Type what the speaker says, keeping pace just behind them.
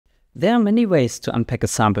There are many ways to unpack a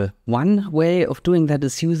sample. One way of doing that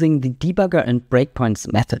is using the debugger and breakpoints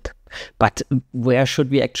method. But where should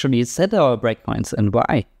we actually set our breakpoints and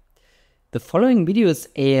why? The following video is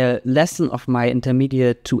a lesson of my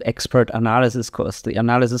intermediate to expert analysis course. The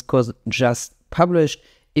analysis course just published.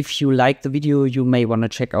 If you like the video, you may want to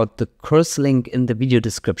check out the course link in the video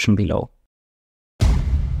description below.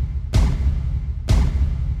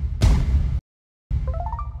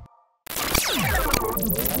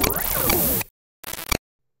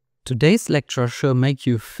 Today's lecture shall make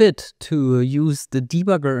you fit to use the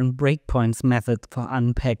debugger and breakpoints method for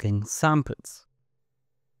unpacking samples.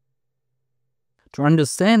 To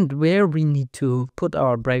understand where we need to put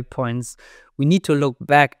our breakpoints, we need to look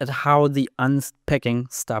back at how the unpacking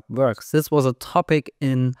stub works. This was a topic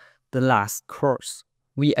in the last course.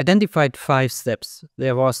 We identified 5 steps.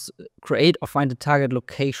 There was create or find a target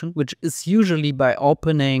location, which is usually by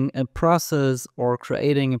opening a process or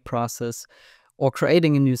creating a process or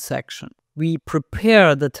creating a new section. We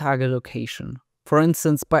prepare the target location, for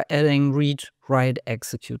instance, by adding read, write,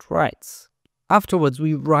 execute writes. Afterwards,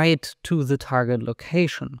 we write to the target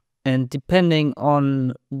location. And depending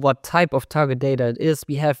on what type of target data it is,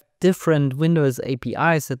 we have different Windows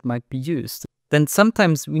APIs that might be used. Then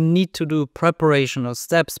sometimes we need to do preparation or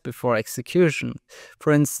steps before execution.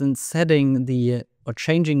 For instance, setting or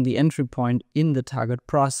changing the entry point in the target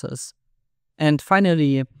process. And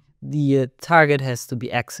finally, the target has to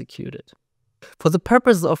be executed. For the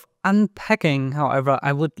purpose of unpacking, however,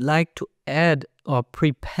 I would like to add or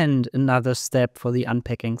prepend another step for the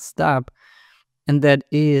unpacking stub, and that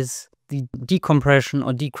is the decompression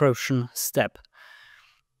or decryption step.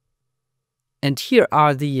 And here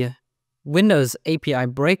are the Windows API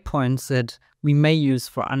breakpoints that we may use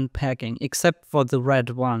for unpacking, except for the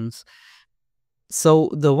red ones.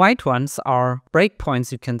 So the white ones are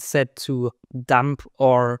breakpoints you can set to dump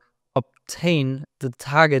or obtain the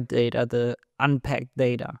target data, the unpacked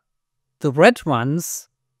data. The red ones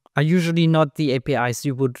are usually not the APIs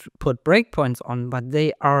you would put breakpoints on, but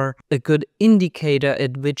they are a good indicator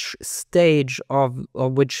at which stage or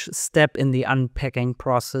which step in the unpacking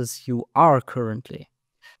process you are currently.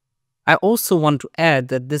 I also want to add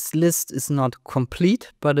that this list is not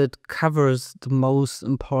complete, but it covers the most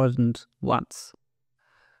important ones.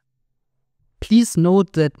 Please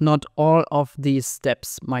note that not all of these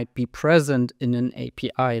steps might be present in an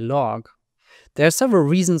API log. There are several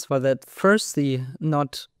reasons for that. Firstly,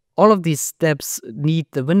 not all of these steps need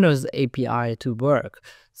the Windows API to work.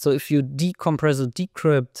 So if you decompress or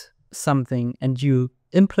decrypt something and you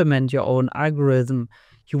implement your own algorithm,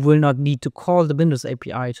 you will not need to call the Windows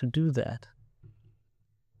API to do that.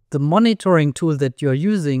 The monitoring tool that you're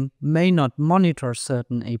using may not monitor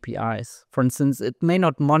certain APIs. For instance, it may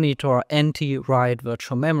not monitor anti-write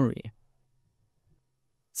virtual memory.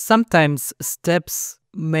 Sometimes steps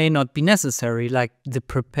may not be necessary, like the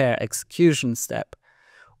prepare execution step.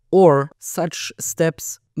 Or such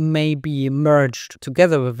steps may be merged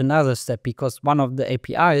together with another step because one of the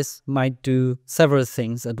APIs might do several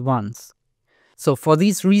things at once. So for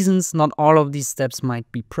these reasons, not all of these steps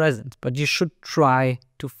might be present, but you should try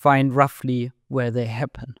to find roughly where they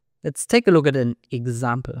happen. Let's take a look at an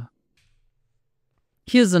example.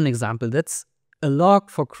 Here's an example. That's a log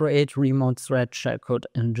for create remote thread shellcode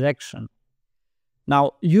injection.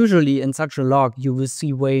 Now, usually in such a log, you will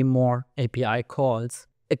see way more API calls.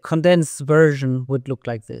 A condensed version would look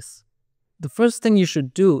like this. The first thing you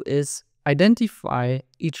should do is identify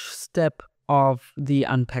each step of the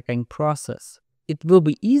unpacking process. It will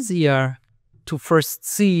be easier to first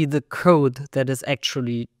see the code that is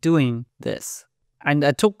actually doing this. And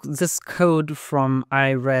I took this code from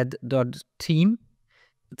ired.team.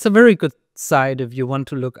 It's a very good site if you want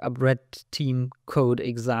to look up red team code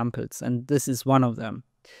examples, and this is one of them.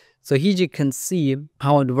 So here you can see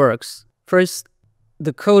how it works. First,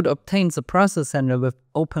 the code obtains a process handler with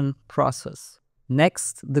open process.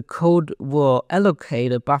 Next, the code will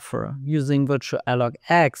allocate a buffer using VirtualAlloc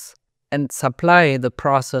X and supply the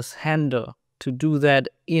process handler to do that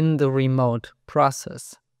in the remote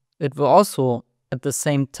process. It will also, at the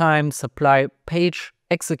same time, supply page,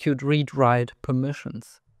 execute, read, write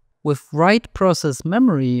permissions. With write process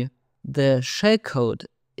memory, the shellcode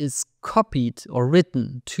is copied or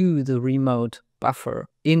written to the remote buffer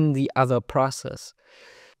in the other process.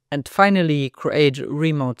 And finally, create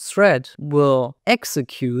remote thread will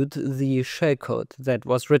execute the shellcode that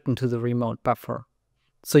was written to the remote buffer.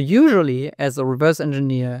 So usually, as a reverse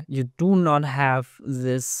engineer, you do not have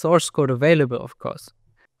this source code available, of course.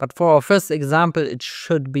 But for our first example, it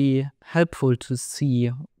should be helpful to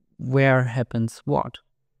see where happens what.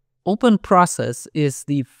 Open process is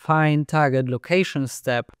the find target location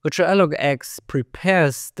step. VirtualAlloc X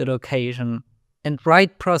prepares the location, and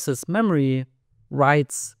write process memory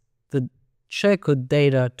writes the shellcode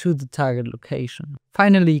data to the target location.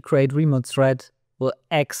 Finally, create remote thread will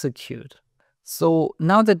execute. So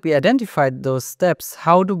now that we identified those steps,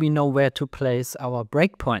 how do we know where to place our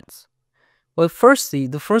breakpoints? Well, firstly,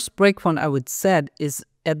 the first breakpoint I would set is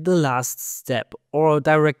at the last step or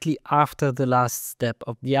directly after the last step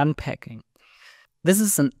of the unpacking. This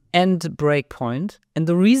is an end breakpoint, and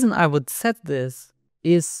the reason I would set this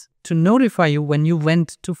is to notify you when you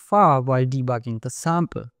went too far while debugging the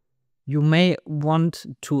sample. You may want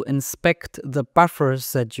to inspect the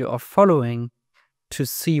buffers that you are following to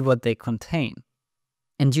see what they contain.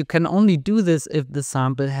 And you can only do this if the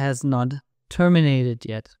sample has not terminated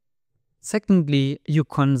yet. Secondly, you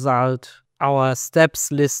consult our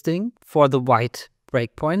steps listing for the white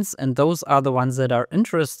breakpoints, and those are the ones that are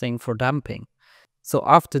interesting for dumping. So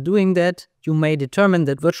after doing that, you may determine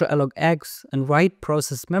that VirtualAlloc X and write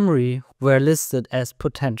process memory were listed as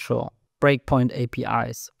potential breakpoint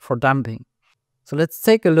APIs for dumping. So let's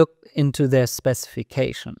take a look into their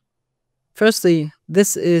specification. Firstly,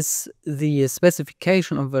 this is the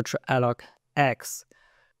specification of VirtualAlloc X.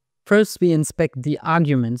 First, we inspect the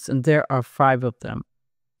arguments, and there are 5 of them.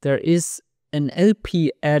 There is an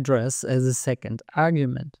LP address as a second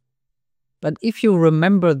argument. But if you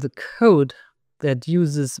remember the code that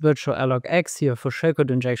uses VirtualAlloc X here for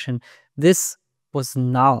shellcode injection, this was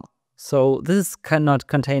null. So this cannot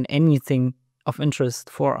contain anything of interest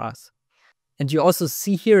for us. And you also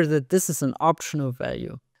see here that this is an optional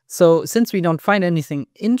value. So since we don't find anything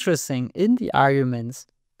interesting in the arguments,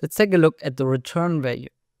 let's take a look at the return value.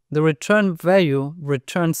 The return value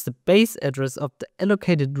returns the base address of the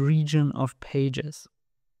allocated region of pages.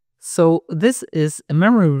 So this is a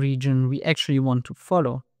memory region we actually want to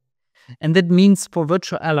follow. And that means for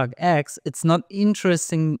VirtualAlloc X, it's not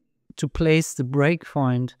interesting to place the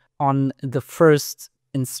breakpoint on the first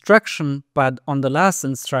instruction, but on the last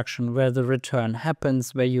instruction where the return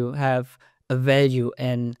happens, where you have a value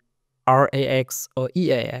in RAX or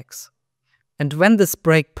EAX. And when this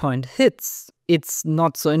breakpoint hits, it's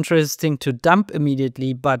not so interesting to dump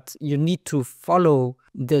immediately, but you need to follow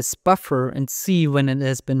this buffer and see when it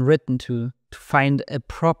has been written to find a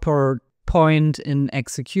proper point in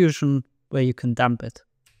execution where you can dump it.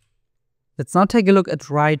 Let's now take a look at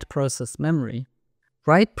write process memory.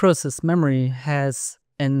 Write process memory has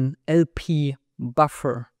an LP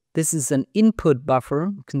buffer. This is an input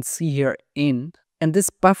buffer, you can see here int, and this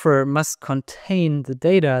buffer must contain the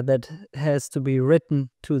data that has to be written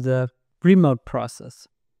to the remote process.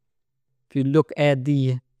 If you look at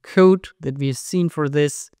the code that we've seen for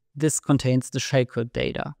this, this contains the shellcode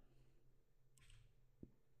data.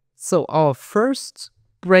 So our first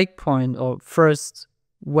breakpoint or first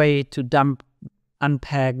way to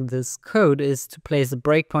unpack this code is to place a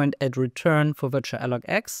breakpoint at return for VirtualAlloc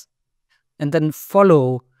X and then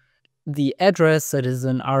follow the address that is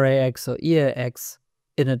in RAX or EAX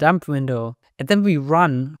in a dump window, and then we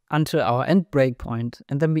run until our end breakpoint,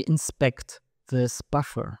 and then we inspect this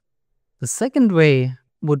buffer. The second way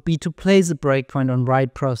would be to place a breakpoint on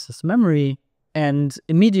write process memory, and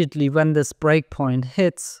immediately when this breakpoint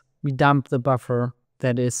hits, we dump the buffer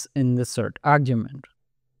that is in the third argument.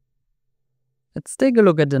 Let's take a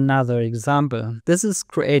look at another example. This is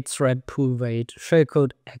create thread pool wait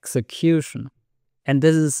shellcode execution. And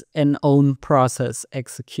this is an own process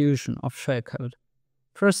execution of shellcode.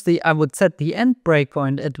 Firstly, I would set the end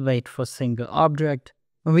breakpoint at wait for single object.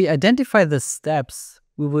 When we identify the steps,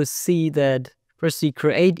 we will see that firstly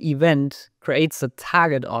create event creates a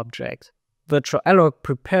target object. VirtualAlloc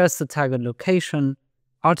prepares the target location.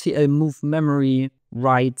 RTL move memory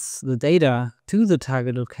writes the data to the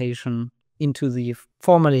target location into the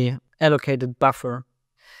formerly allocated buffer.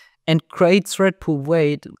 And create thread pool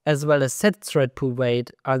wait as well as set thread pool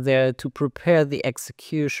wait are there to prepare the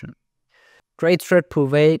execution. Create thread pool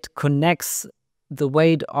wait connects the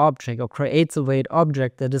wait object or creates a wait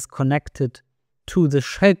object that is connected to the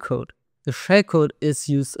shellcode. The shellcode is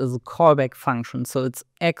used as a callback function, so it's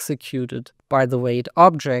executed by the wait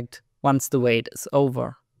object once the wait is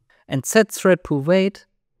over. And set thread pool wait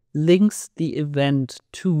links the event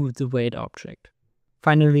to the wait object.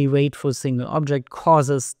 Finally, wait for single object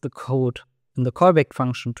causes the code in the callback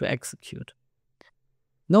function to execute.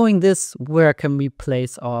 Knowing this, where can we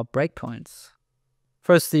place our breakpoints?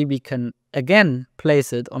 Firstly, we can again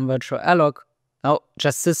place it on VirtualAlloc. Now,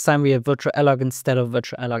 just this time we have VirtualAlloc instead of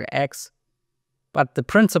VirtualAlloc X, but the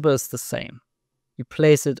principle is the same. We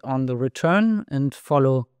place it on the return and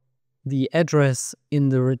follow the address in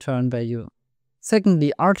the return value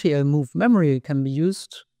Secondly, RTL move memory can be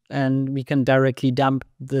used, and we can directly dump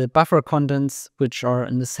the buffer contents which are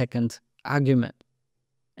in the second argument.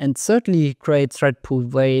 And thirdly, create thread pool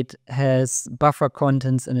wait has buffer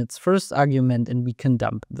contents in its first argument, and we can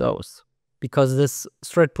dump those because this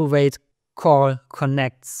thread pool wait call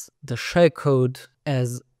connects the shellcode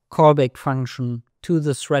as callback function to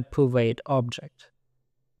the thread pool wait object.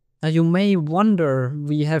 Now you may wonder,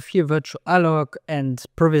 we have here VirtualAlloc and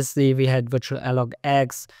previously we had VirtualAlloc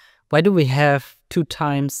X. Why do we have 2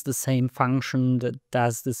 times the same function that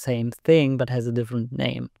does the same thing but has a different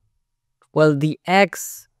name? Well, the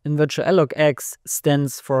X in VirtualAlloc X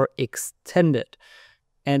stands for extended.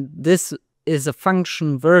 And this is a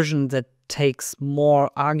function version that takes more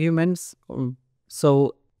arguments,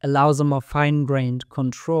 so allows a more fine-grained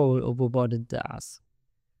control over what it does.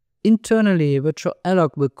 Internally,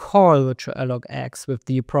 VirtualAlloc will call VirtualAlloc X with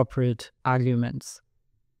the appropriate arguments.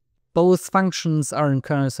 Both functions are in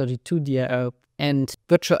kernel 32 DLL, and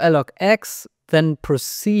VirtualAlloc X then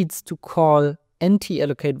proceeds to call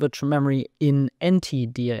NT-allocate virtual memory in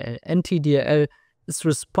NT-DLL. NT-DLL is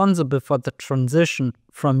responsible for the transition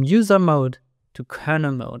from user mode to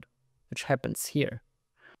kernel mode, which happens here.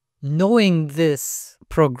 Knowing this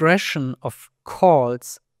progression of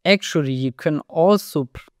calls, actually you can also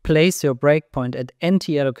place your breakpoint at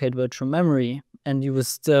NT-allocate virtual memory, and you will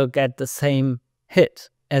still get the same hit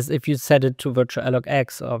as if you set it to VirtualAlloc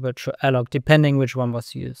X or VirtualAlloc, depending which one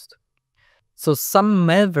was used. So some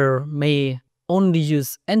malware may only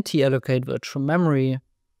use NT-allocate virtual memory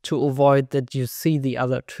to avoid that you see the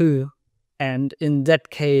other two. And in that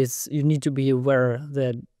case, you need to be aware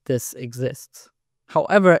that this exists.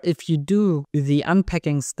 However, if you do the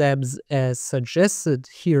unpacking steps as suggested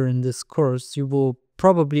here in this course, you will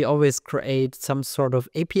probably always create some sort of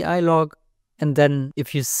API log. And then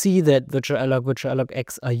if you see that VirtualAlloc, VirtualAlloc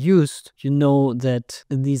X are used, you know that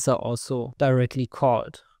these are also directly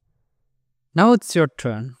called. Now it's your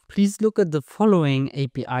turn. Please look at the following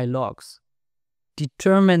API logs.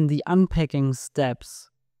 Determine the unpacking steps,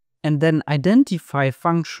 and then identify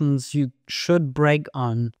functions you should break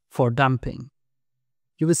on for dumping.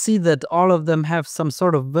 You will see that all of them have some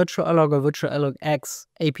sort of VirtualAlloc or VirtualAlloc X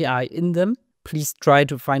API in them. Please try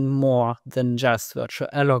to find more than just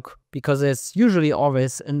VirtualAlloc, because there's usually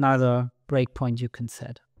always another breakpoint you can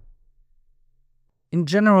set. In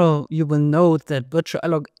general, you will note that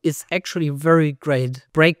VirtualAlloc is actually a very great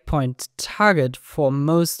breakpoint target for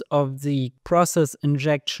most of the process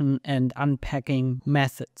injection and unpacking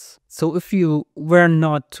methods. So if you were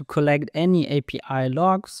not to collect any API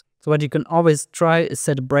logs, so what you can always try is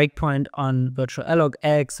set a breakpoint on VirtualAlloc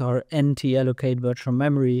X or NT-allocate virtual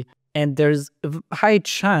memory, and there's a high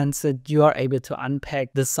chance that you are able to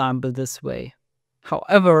unpack the sample this way.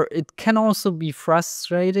 However, it can also be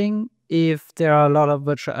frustrating if there are a lot of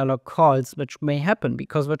VirtualAlloc calls, which may happen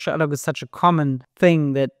because VirtualAlloc is such a common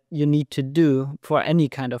thing that you need to do for any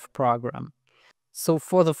kind of program. So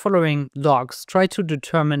for the following logs, try to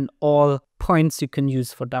determine all points you can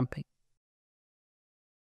use for dumping.